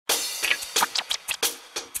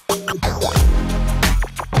What's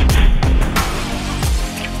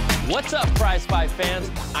up, Prizefight fans?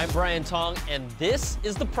 I'm Brian Tong, and this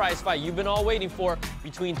is the prize fight you've been all waiting for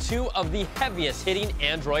between two of the heaviest hitting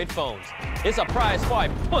Android phones. It's a prize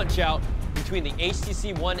fight punch-out between the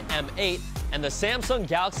HTC One M8 and the Samsung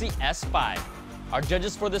Galaxy S5. Our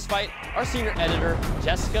judges for this fight are senior editor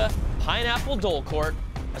Jessica Pineapple Dolcourt,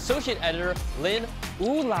 associate editor Lynn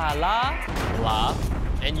Ooh La La La,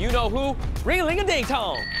 and you know who,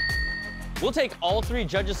 Ring-a-ling-a-ding-tong. We'll take all three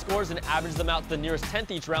judges' scores and average them out to the nearest 10th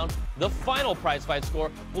each round. The final prize fight score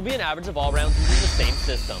will be an average of all rounds using the same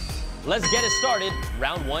system. Let's get it started.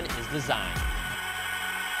 Round one is design.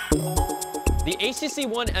 The HTC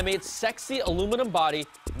One M8's sexy aluminum body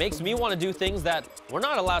makes me want to do things that we're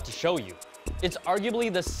not allowed to show you. It's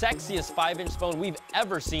arguably the sexiest 5-inch phone we've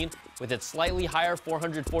ever seen, with its slightly higher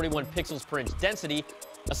 441 pixels per inch density,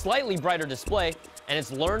 a slightly brighter display, and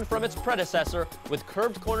it's learned from its predecessor with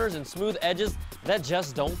curved corners and smooth edges that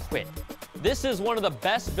just don't quit. This is one of the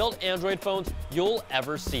best built Android phones you'll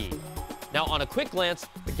ever see. Now, on a quick glance,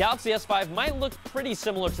 the Galaxy S5 might look pretty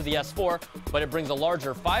similar to the S4, but it brings a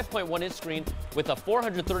larger 5.1-inch screen with a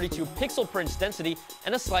 432 pixel per inch density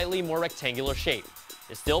and a slightly more rectangular shape.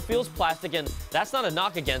 It still feels plastic, and that's not a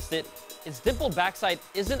knock against it. Its dimpled backside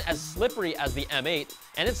isn't as slippery as the M8,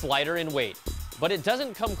 and it's lighter in weight. But it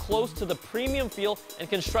doesn't come close to the premium feel and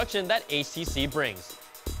construction that HTC brings.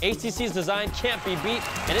 HTC's design can't be beat,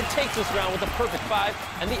 and it takes this round with a perfect 5,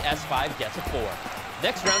 and the S5 gets a 4.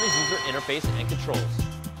 Next round is user interface and controls.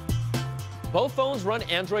 Both phones run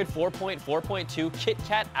Android 4.4.2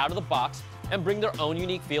 KitKat out of the box and bring their own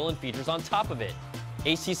unique feel and features on top of it.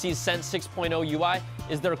 HTC's Sense 6.0 UI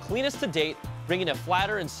is their cleanest to date, bringing a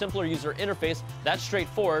flatter and simpler user interface that's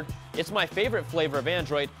straightforward. It's my favorite flavor of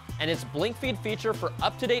Android, and its blink feed feature for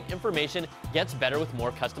up-to-date information gets better with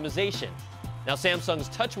more customization. Now, Samsung's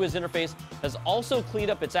TouchWiz interface has also cleaned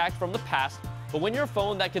up its act from the past, but when you're a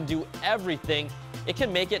phone that can do everything, it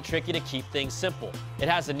can make it tricky to keep things simple. It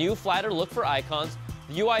has a new, flatter look for icons.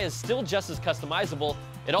 The UI is still just as customizable.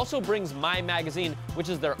 It also brings My Magazine, which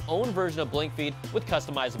is their own version of blink feed with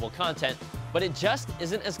customizable content, but it just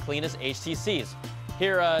isn't as clean as HTC's.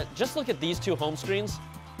 Here, just look at these two home screens.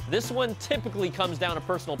 This one typically comes down to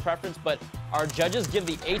personal preference, but our judges give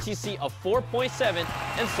the HTC a 4.7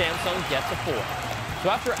 and Samsung gets a 4. So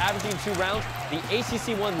after averaging 2 rounds, the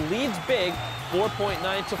HTC One leads big,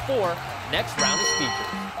 4.9 to 4. Next round is features.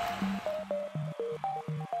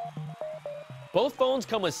 Both phones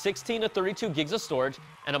come with 16 to 32 gigs of storage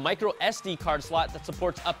and a micro SD card slot that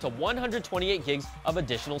supports up to 128 gigs of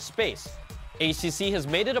additional space. HTC has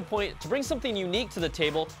made it a point to bring something unique to the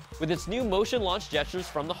table with its new motion launch gestures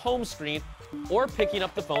from the home screen or picking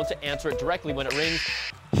up the phone to answer it directly when it rings.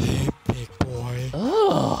 Hey, big boy.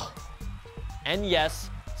 Ugh. And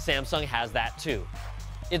yes, Samsung has that too.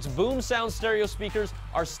 Its boom sound stereo speakers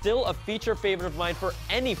are still a feature favorite of mine for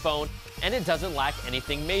any phone, and it doesn't lack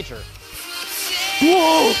anything major.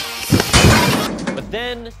 Whoa! But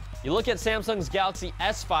then, you look at Samsung's Galaxy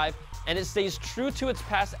S5, and it stays true to its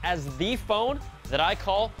past as the phone that I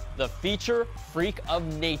call the feature freak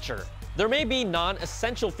of nature. There may be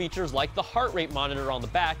non-essential features like the heart rate monitor on the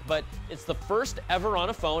back, but it's the first ever on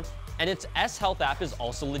a phone, and its S Health app is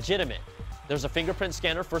also legitimate. There's a fingerprint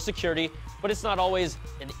scanner for security, but it's not always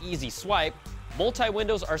an easy swipe.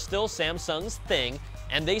 Multi-windows are still Samsung's thing,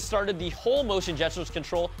 and they started the whole motion gestures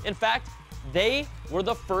control. In fact, they were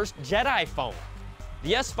the first Jedi phone.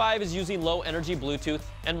 The S5 is using low-energy Bluetooth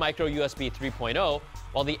and micro USB 3.0,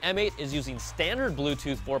 while the M8 is using standard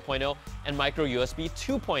Bluetooth 4.0 and micro USB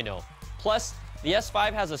 2.0. Plus, the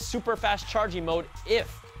S5 has a super fast charging mode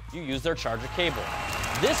if you use their charger cable.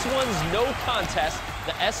 This one's no contest.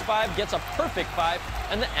 The S5 gets a perfect 5,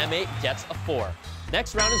 and the M8 gets a 4.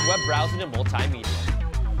 Next round is web browsing and multimedia.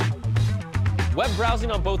 Web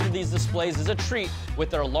browsing on both of these displays is a treat with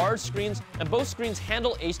their large screens, and both screens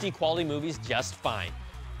handle HD quality movies just fine.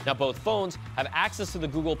 Now, both phones have access to the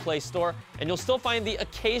Google Play Store, and you'll still find the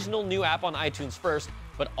occasional new app on iTunes first,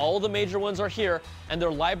 but all the major ones are here, and their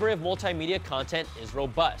library of multimedia content is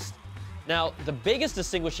robust. Now, the biggest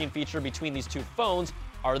distinguishing feature between these two phones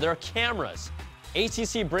are their cameras.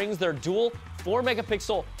 HTC brings their dual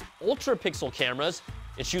 4-megapixel ultra-pixel cameras.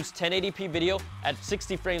 It shoots 1080p video at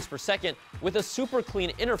 60 frames per second with a super clean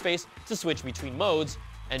interface to switch between modes,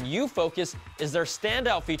 and U-Focus is their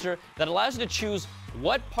standout feature that allows you to choose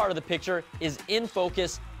what part of the picture is in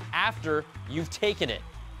focus after you've taken it.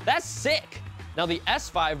 That's sick! Now, the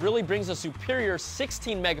S5 really brings a superior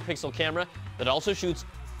 16-megapixel camera that also shoots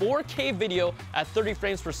 4K video at 30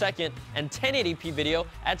 frames per second and 1080p video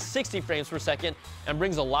at 60 frames per second, and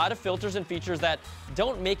brings a lot of filters and features that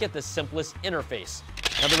don't make it the simplest interface.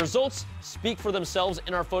 Now, the results speak for themselves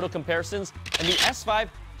in our photo comparisons, and the S5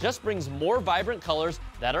 just brings more vibrant colors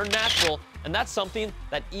that are natural, and that's something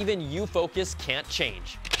that even U-Focus can't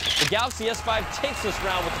change. The Galaxy S5 takes this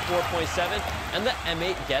round with the 4.7, and the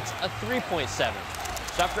M8 gets a 3.7.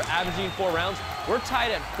 So after averaging 4 rounds, we're tied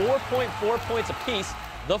at 4.4 points apiece.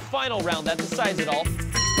 The final round that decides it all is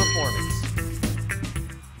performance.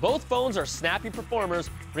 Both phones are snappy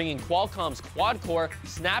performers, bringing Qualcomm's quad-core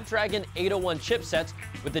Snapdragon 801 chipsets,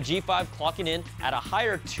 with the G5 clocking in at a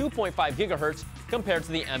higher 2.5 gigahertz compared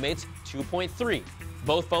to the M8's 2.3.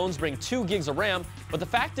 Both phones bring 2 gigs of RAM, but the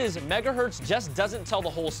fact is megahertz just doesn't tell the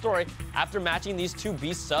whole story after matching these two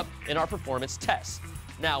beasts up in our performance tests.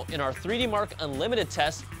 Now, in our 3D Mark Unlimited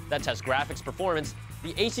test that tests graphics performance,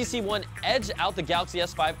 the HTC One edged out the Galaxy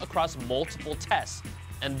S5 across multiple tests.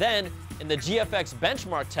 And then, in the GFX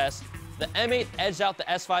benchmark test, the M8 edged out the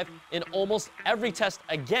S5 in almost every test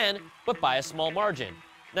again, but by a small margin.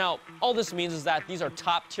 Now, all this means is that these are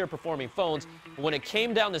top-tier performing phones, but when it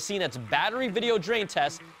came down to seeing its battery video drain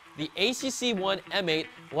test, the HTC One M8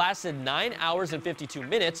 lasted 9 hours and 52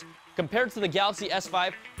 minutes, compared to the Galaxy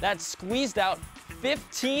S5 that squeezed out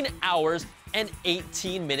 15 hours and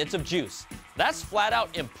 18 minutes of juice. That's flat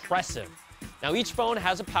out impressive. Now, each phone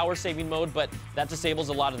has a power-saving mode, but that disables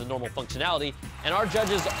a lot of the normal functionality, and our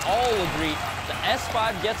judges all agree the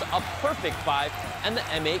S5 gets a perfect 5 and the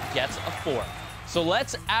M8 gets a 4. So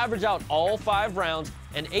let's average out all 5 rounds,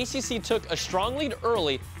 and HTC took a strong lead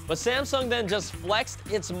early, but Samsung then just flexed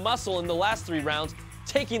its muscle in the last 3 rounds,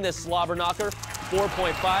 taking this slobber knocker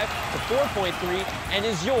 4.5 to 4.3 and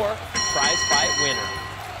is your Prizefight winner.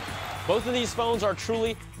 Both of these phones are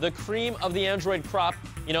truly the cream of the Android crop.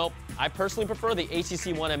 You know, I personally prefer the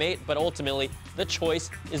HTC One M8, but ultimately, the choice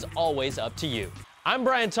is always up to you. I'm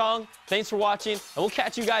Brian Tong. Thanks for watching, and we'll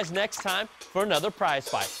catch you guys next time for another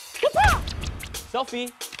Prizefight.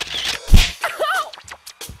 Selfie.